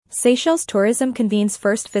Seychelles Tourism convenes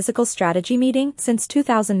first physical strategy meeting since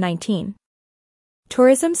 2019.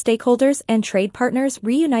 Tourism stakeholders and trade partners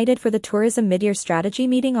reunited for the Tourism Mid-Year Strategy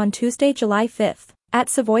meeting on Tuesday, July 5, at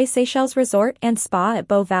Savoy Seychelles Resort and Spa at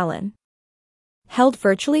Beau-Vallon. Held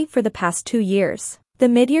virtually for the past 2 years, the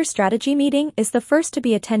Mid-Year Strategy meeting is the first to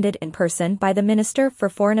be attended in person by the Minister for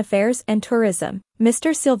Foreign Affairs and Tourism,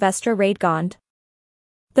 Mr. Sylvestre Radegonde.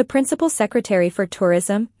 The Principal Secretary for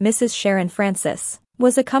Tourism, Mrs. Sharon Francis,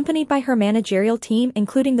 was accompanied by her managerial team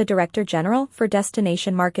including the Director General for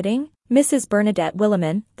Destination Marketing, Mrs. Bernadette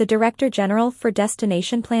Willemin, the Director General for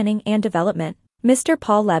Destination Planning and Development, Mr.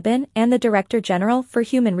 Paul Lebon, and the Director General for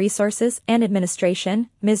Human Resources and Administration,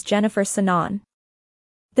 Ms. Jennifer Sanon.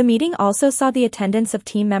 The meeting also saw the attendance of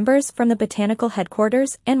team members from the botanical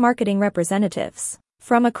headquarters and marketing representatives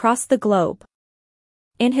from across the globe.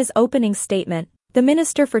 In his opening statement, the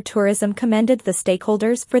Minister for Tourism commended the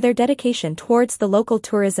stakeholders for their dedication towards the local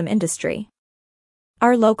tourism industry.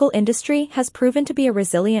 Our local industry has proven to be a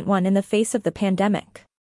resilient one in the face of the pandemic.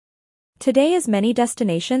 Today, as many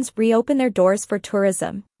destinations reopen their doors for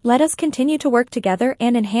tourism, let us continue to work together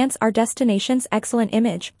and enhance our destination's excellent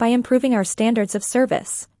image by improving our standards of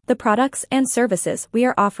service, the products and services we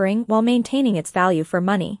are offering while maintaining its value for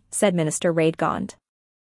money, said Minister Radegonde.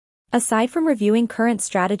 Aside from reviewing current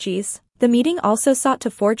strategies, the meeting also sought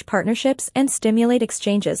to forge partnerships and stimulate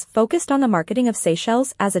exchanges focused on the marketing of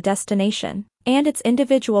Seychelles as a destination and its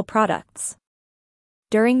individual products.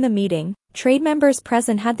 During the meeting, trade members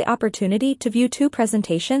present had the opportunity to view 2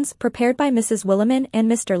 presentations prepared by Mrs. Willemin and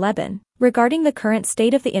Mr. Lebon regarding the current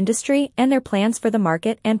state of the industry and their plans for the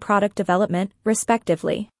market and product development,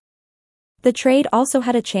 respectively. The trade also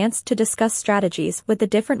had a chance to discuss strategies with the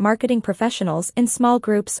different marketing professionals in small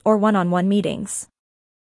groups or one-on-one meetings.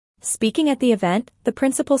 Speaking at the event, the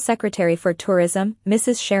Principal Secretary for Tourism,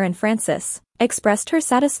 Mrs. Sharon Francis, expressed her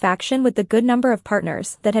satisfaction with the good number of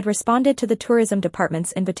partners that had responded to the Tourism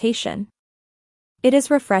Department's invitation. It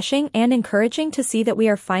is refreshing and encouraging to see that we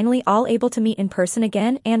are finally all able to meet in person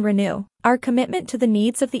again and renew our commitment to the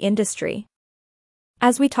needs of the industry.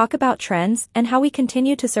 As we talk about trends and how we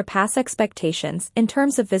continue to surpass expectations in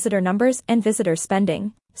terms of visitor numbers and visitor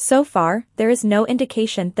spending, so far, there is no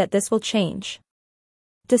indication that this will change.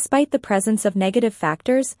 Despite the presence of negative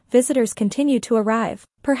factors, visitors continue to arrive,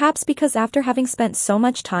 perhaps because after having spent so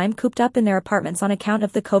much time cooped up in their apartments on account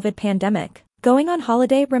of the COVID pandemic, going on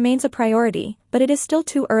holiday remains a priority, but it is still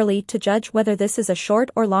too early to judge whether this is a short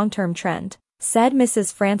or long-term trend, said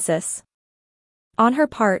Mrs. Francis. On her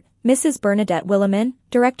part, Mrs. Bernadette Willemin,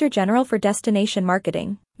 Director General for Destination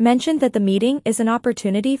Marketing, mentioned that the meeting is an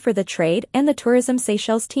opportunity for the trade and the Tourism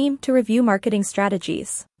Seychelles team to review marketing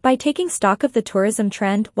strategies by taking stock of the tourism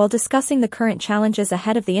trend while discussing the current challenges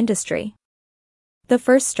ahead of the industry. The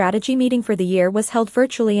first strategy meeting for the year was held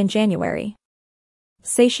virtually in January.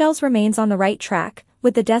 Seychelles remains on the right track,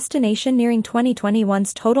 with the destination nearing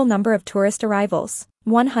 2021's total number of tourist arrivals,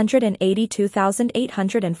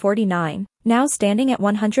 182,849, now standing at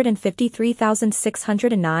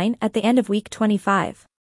 153,609 at the end of week 25.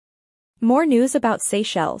 More news about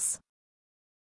Seychelles.